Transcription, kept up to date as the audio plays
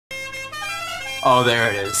Oh, there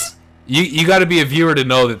it is. You got to be a viewer to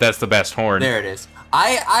know that that's the best horn. There it is.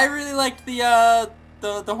 I really liked the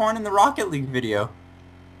horn in the Rocket League video.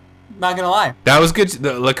 Not gonna lie. That was good.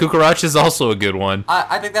 The La Cucaracha is also a good one.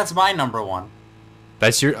 I think that's my #1.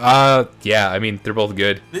 That's your yeah. I mean, they're both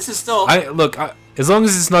good. This is still. Look, as long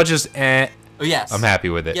as it's not just eh. Oh yes. I'm happy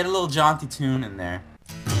with it. Get a little jaunty tune in there.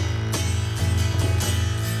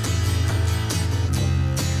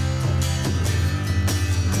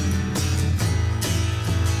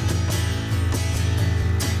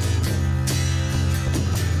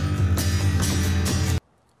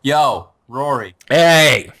 Yo, Rory.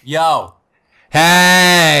 Hey. Yo.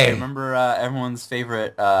 Hey. Remember everyone's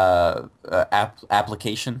favorite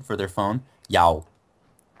application for their phone? Yo.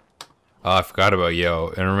 Oh, I forgot about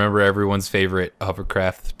Yo. And remember everyone's favorite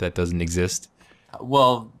Hovercraft that doesn't exist?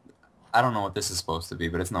 Well, I don't know what this is supposed to be,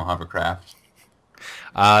 but it's no Hovercraft.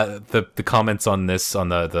 The comments on this, on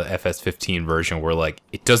the FS15 version were like,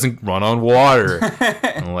 it doesn't run on water.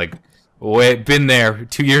 And I'm like, wait, been there.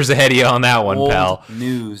 2 years ahead of you on that one, Old pal.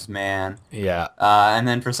 news, man. Yeah. And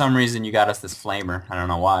then for some reason you got us this flamer. I don't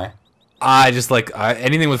know why. I just like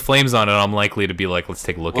anything with flames on it. I'm likely to be like, let's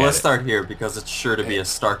take a look at it. Well, let's start here because it's sure to be a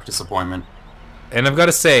stark disappointment. And I've got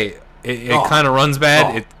to say, it kind of runs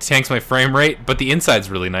bad. It tanks my frame rate, but the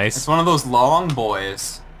inside's really nice. It's one of those long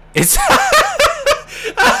boys. It's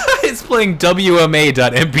it's playing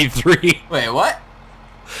WMA.mp3. Wait, what?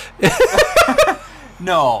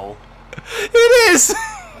 No. It is.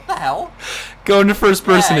 What the hell? Go into first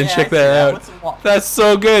person and check that out. That's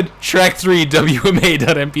so good. Track 3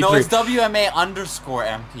 WMA.mp3. No, it's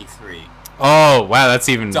WMA_MP3. Oh wow, that's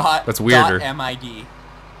even that's weirder. .MID.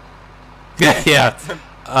 Yeah.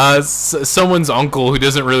 Someone's uncle who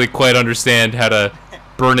doesn't really quite understand how to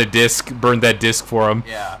burn that disc for him.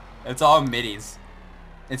 Yeah, it's all MIDIs.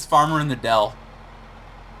 It's Farmer in the Dell.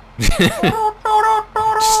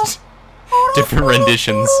 Different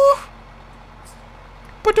renditions.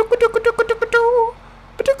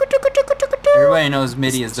 Everybody knows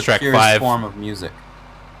MIDI is the Track purest 5. form of music.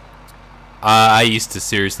 I used to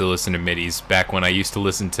seriously listen to MIDIs back when I used to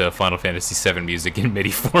listen to Final Fantasy VII music in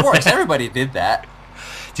MIDI format. Of course, everybody did that.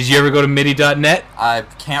 Did you ever go to MIDI.net? I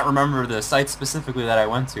can't remember the site specifically that I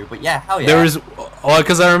went to, but yeah, hell yeah. There was,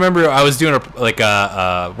 because I remember I was doing one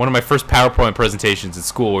of my first PowerPoint presentations at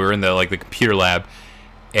school. We were in the computer lab,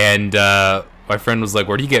 and my friend was like,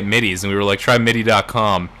 "Where do you get MIDIs?" And we were like, "Try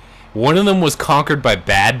MIDI.com." One of them was conquered by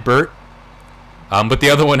Bad Bert, but the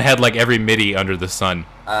other one had like every MIDI under the sun.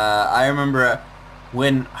 I remember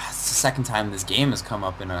when it's the second time this game has come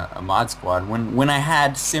up in a mod squad. When I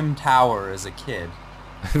had Sim Tower as a kid.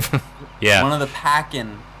 Yeah. One of the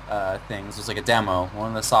pack-in things was like a demo. One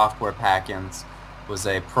of the software pack-ins was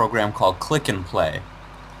a program called Click and Play.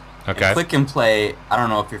 Okay. And Click and Play, I don't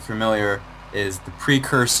know if you're familiar, is the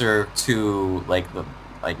precursor to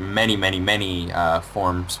many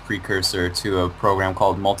forms precursor to a program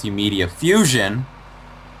called Multimedia Fusion,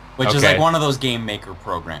 which is like one of those game maker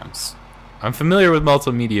programs. I'm familiar with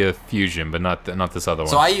Multimedia Fusion, but not this other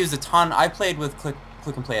one. So I used a ton. I played with Click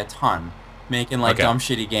and Play a ton, making dumb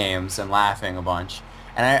shitty games and laughing a bunch.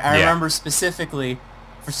 And I remember specifically,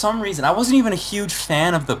 for some reason, I wasn't even a huge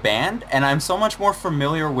fan of the band, and I'm so much more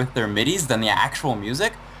familiar with their MIDIs than the actual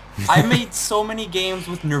music. I made so many games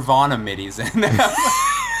with Nirvana MIDIs in them.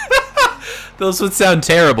 Those would sound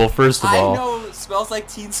terrible, first of all. I know Smells Like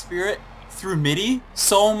Teen Spirit through MIDI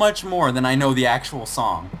so much more than I know the actual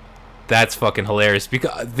song. That's fucking hilarious.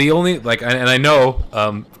 Because the only, and I know,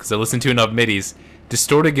 because I listen to enough MIDIs,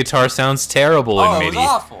 distorted guitar sounds terrible in MIDI. Oh, it was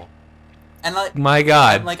awful. And my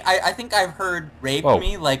God. And I think I've heard Rape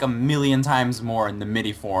Me like a million times more in the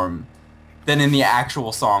MIDI form than in the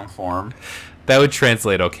actual song form. That would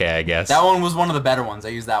translate okay, I guess. That one was one of the better ones. I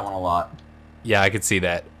used that one a lot. Yeah, I could see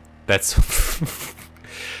that. That's...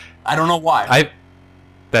 I don't know why.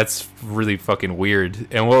 That's really fucking weird.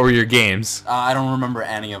 And what were your games? I don't remember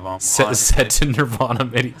any of them. Set to Nirvana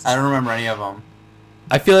MIDIs. I don't remember any of them.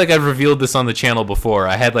 I feel like I've revealed this on the channel before.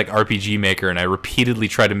 I had RPG Maker, and I repeatedly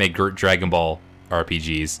tried to make Dragon Ball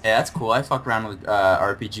RPGs. Yeah, that's cool. I fucked around with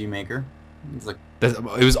RPG Maker.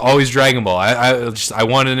 It was always Dragon Ball. I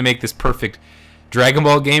wanted to make this perfect Dragon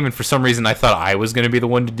Ball game, and for some reason I thought I was going to be the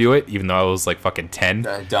one to do it, even though I was like fucking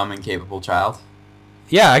 10. Dumb, incapable child.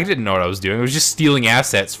 Yeah, I didn't know what I was doing. I was just stealing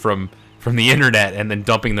assets from the internet and then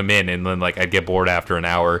dumping them in, and then I'd get bored after an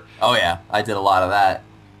hour. Oh yeah, I did a lot of that.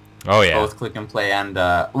 Oh yeah. Both Click and Play and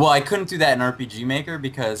well, I couldn't do that in RPG Maker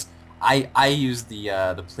because I used the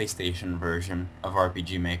PlayStation version of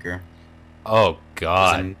RPG Maker. Oh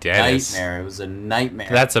God, Dennis. Nightmare. It was a nightmare.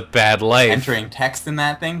 That's a bad life. Entering text in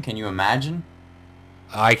that thing, can you imagine?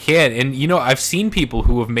 I can't. And you know, I've seen people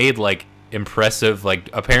who have made like impressive, like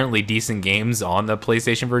apparently decent games on the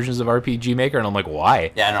PlayStation versions of RPG Maker, and I'm like,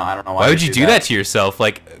 why? Yeah, no, I don't know why would you do that to yourself?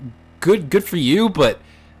 Like, good for you, but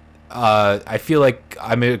I feel like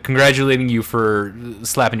I'm congratulating you for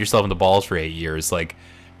slapping yourself in the balls for 8 years. Like,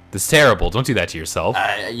 this is terrible. Don't do that to yourself.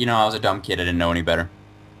 You know, I was a dumb kid. I didn't know any better.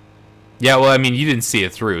 Yeah, well, I mean, you didn't see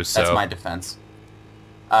it through, so... That's my defense.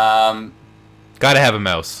 Gotta have a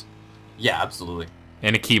mouse. Yeah, absolutely.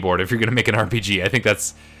 And a keyboard if you're gonna make an RPG. I think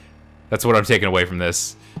that's what I'm taking away from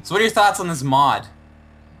this. So what are your thoughts on this mod?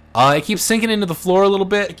 It keeps sinking into the floor a little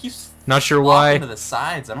bit. It keeps not sure why. to the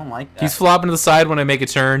sides. I don't like that. Keeps flopping to the side when I make a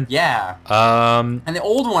turn. Yeah. And the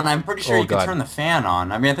old one, I'm pretty sure you could turn the fan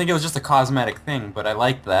on. I mean, I think it was just a cosmetic thing, but I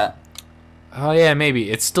liked that. Oh yeah,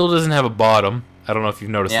 maybe. It still doesn't have a bottom. I don't know if you've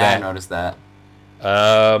noticed that. Yeah, I noticed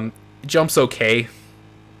that. It jumps okay.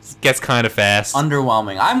 Gets kind of fast.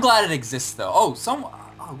 Underwhelming. I'm glad it exists though.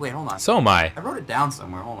 Oh, wait, hold on. So am I. I wrote it down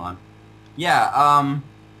somewhere. Hold on. Yeah,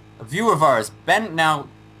 a viewer of ours, Ben,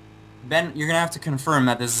 you're gonna have to confirm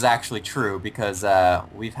that this is actually true because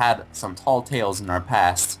we've had some tall tales in our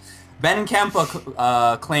past. Ben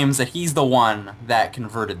Kempa claims that he's the one that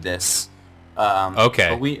converted this.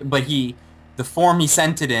 Okay. But the form he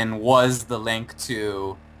sent it in was the link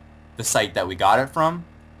to the site that we got it from.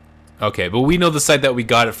 Okay, but we know the site that we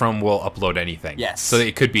got it from will upload anything. Yes. So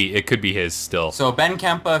it could be his still. So Ben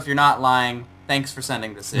Kempa, if you're not lying, thanks for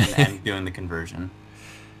sending this in and doing the conversion.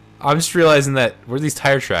 I'm just realizing that where are these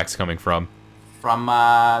tire tracks coming from? From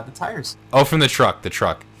the tires. Oh, from the truck. The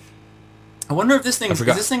truck. I wonder if this thing is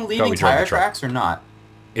this thing leaving tire tracks or not.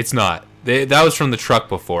 It's not. That was from the truck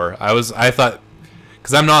before. I thought.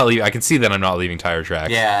 Because I'm not leaving. I can see that I'm not leaving tire tracks.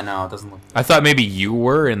 Yeah, no, it doesn't look... I thought maybe you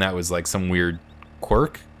were, and that was like some weird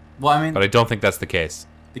quirk. Well, I mean... But I don't think that's the case.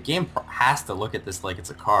 The game has to look at this like it's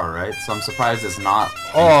a car, right? So I'm surprised it's not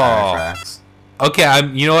tire tracks. Okay,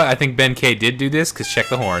 you know what? I think Ben K did do this, because check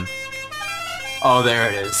the horn. Oh, there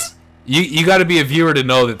it is. You got to be a viewer to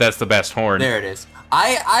know that that's the best horn. There it is.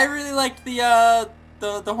 I really liked the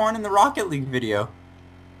horn in the Rocket League video.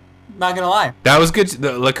 Not gonna lie. That was good.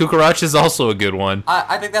 The La Cucaracha is also a good one.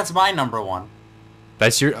 I think that's my #1.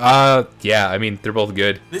 That's your yeah. I mean, they're both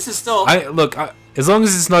good. This is still. Look. As long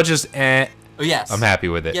as it's not just eh. Oh yes. I'm happy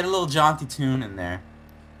with it. Get a little jaunty tune in there.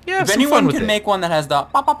 Yeah. If anyone can make one that has the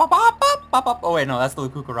pop pop pop pop pop pop pop. Oh wait, no, that's the La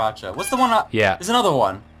Cucaracha. What's the one? Yeah. There's another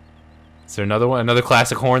one. Is there another one? Another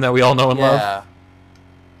classic horn that we all know and love. Yeah.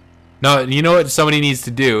 No, you know what somebody needs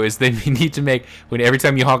to do is they need to make when every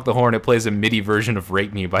time you honk the horn, it plays a MIDI version of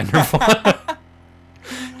 "Rape Me" by Nirvana.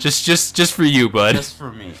 just for you, bud. Just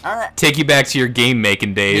for me. All right. Take you back to your game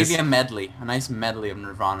making days. Maybe a nice medley of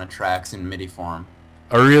Nirvana tracks in MIDI form.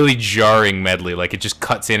 A really jarring medley, like it just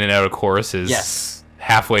cuts in and out of choruses. Yes.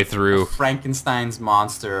 Halfway through. Frankenstein's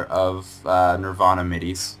monster of Nirvana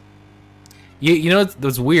midis. You know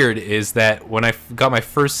what's weird is that when I got my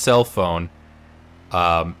first cell phone,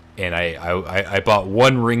 and I bought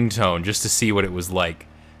one ringtone just to see what it was like,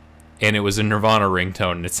 and it was a Nirvana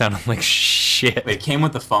ringtone, and it sounded like shit. Wait, it came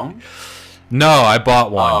with the phone? No, I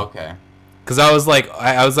bought one. Oh, okay. Because I was like,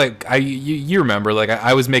 you remember, like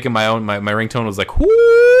I was making my own. My ringtone was like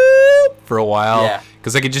whoop for a while. Yeah.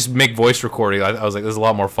 Because I could just make voice recording. I was like, this is a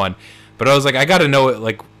lot more fun. But I was like, I gotta know it.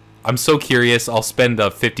 Like, I'm so curious. I'll spend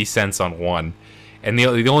 50 cents on one. And the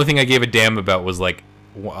only thing I gave a damn about was like,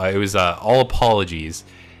 it was all apologies.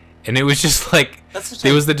 And it was just like,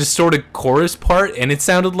 it was the distorted chorus part, and it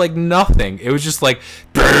sounded like nothing. It was just like,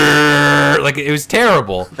 brrr, like it was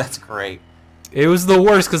terrible. That's great. It was the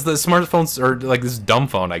worst because the smartphones, or like this dumb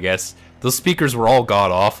phone, I guess, those speakers were all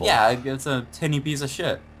god awful. Yeah, it's a tinny piece of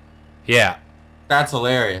shit. Yeah. That's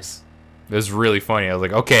hilarious. It was really funny. I was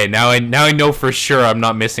like, okay, now I know for sure I'm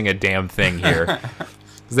not missing a damn thing here.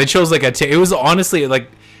 Because they chose like it was honestly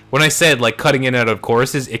like. When I said, like, cutting in and out of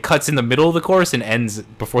choruses, it cuts in the middle of the chorus and ends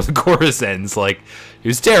before the chorus ends. Like, it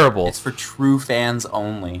was terrible. It's for true fans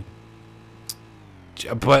only.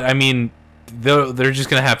 But, I mean, they're just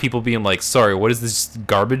going to have people being like, sorry, what is this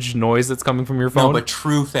garbage noise that's coming from your phone? No, but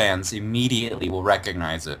true fans immediately will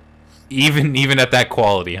recognize it. Even at that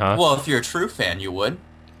quality, huh? Well, if you're a true fan, you would.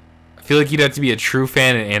 I feel like you'd have to be a true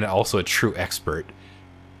fan and also a true expert.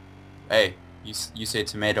 Hey, you say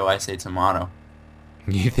tomato, I say tomato.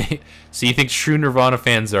 You think true Nirvana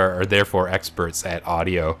fans are therefore experts at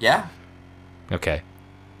audio? Yeah. Okay.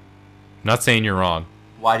 Not saying you're wrong.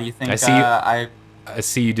 Why do you think I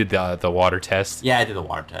see you did the water test. Yeah, I did the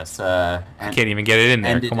water test. I can't even get it in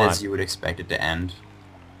there. Ended as you would expect it to end.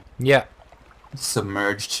 Yeah.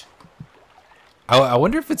 Submerged. I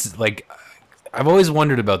wonder if it's like, I've always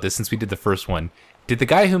wondered about this since we did the first one. Did the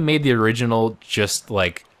guy who made the original just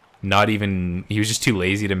like not even? He was just too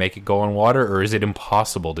lazy to make it go on water, or is it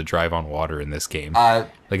impossible to drive on water in this game? Like,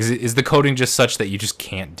 is the coding just such that you just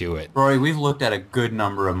can't do it? Rory, we've looked at a good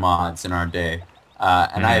number of mods in our day,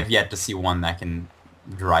 and I have yet to see one that can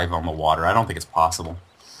drive on the water. I don't think it's possible.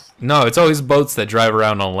 No, it's always boats that drive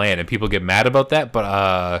around on land, and people get mad about that. But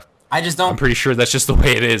I just don't. I'm pretty sure that's just the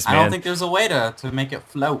way it is, man. I don't think there's a way to make it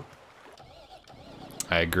float.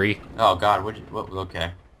 I agree. Oh God,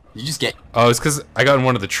 okay. You just get. Oh, it's because I got in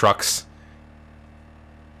one of the trucks.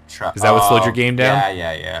 Truck. Is that what slowed your game down?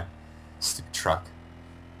 Yeah. Stupid truck.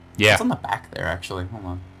 Yeah. What's on the back there, actually? Hold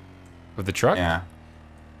on. With the truck? Yeah.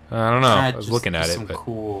 I don't know. I was looking at it. Some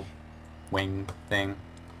cool wing thing.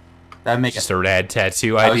 That'd make just a rad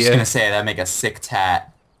tattoo idea. I was idea. just gonna say that'd make a sick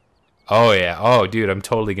tat. Oh yeah. Oh dude, I'm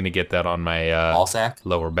totally gonna get that on my ball sack.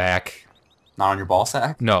 Lower back. Not on your ball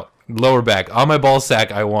sack? No, lower back. On my ball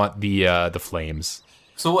sack, I want the flames.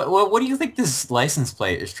 So what do you think this license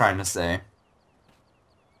plate is trying to say?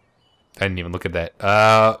 I didn't even look at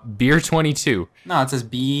that. Beer 22. No, it says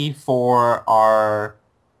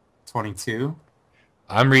B4R22.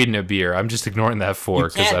 I'm reading a beer. I'm just ignoring that 4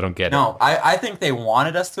 because I don't get it. No, I think they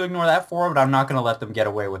wanted us to ignore that 4, but I'm not going to let them get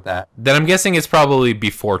away with that. Then I'm guessing it's probably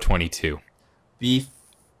before 22.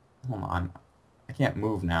 Hold on. I can't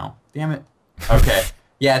move now. Damn it. Okay.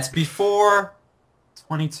 Yeah, it's before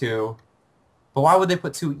 22. But why would they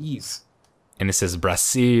put 2 E's? And it says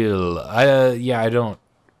Brazil. Yeah, I don't.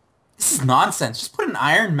 This is nonsense. Just put an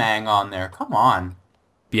Iron Man on there. Come on.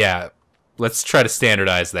 Yeah. Let's try to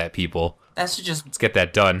standardize that, people. Let's get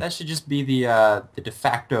that done. That should just be the de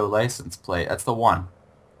facto license plate. That's the one.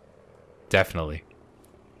 Definitely.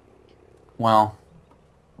 Well,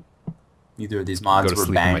 neither of these mods were bangers. Go to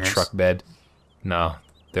sleep in my truck bed. No,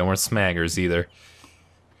 they weren't smaggers either.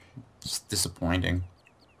 Just disappointing.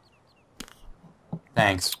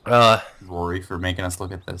 Thanks, Rory, for making us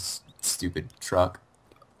look at this stupid truck.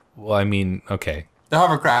 Well, I mean, okay. The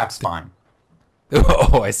Hovercraft's fine.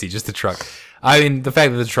 Oh, I see. Just the truck. I mean, the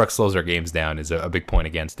fact that the truck slows our games down is a big point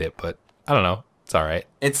against it, but I don't know. It's all right.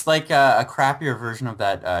 It's like a crappier version of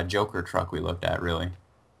that Joker truck we looked at, really.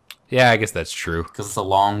 Yeah, I guess that's true. Because it's a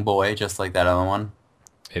long boy, just like that other one.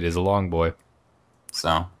 It is a long boy.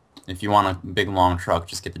 So, if you want a big, long truck,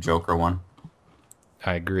 just get the Joker one.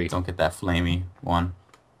 I agree. Don't get that flamey one.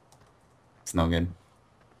 It's no good.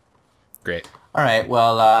 Great. All right,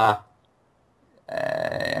 well,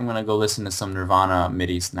 I'm going to go listen to some Nirvana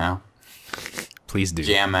middies now. Please do.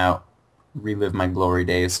 Jam out. Relive my glory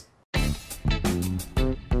days.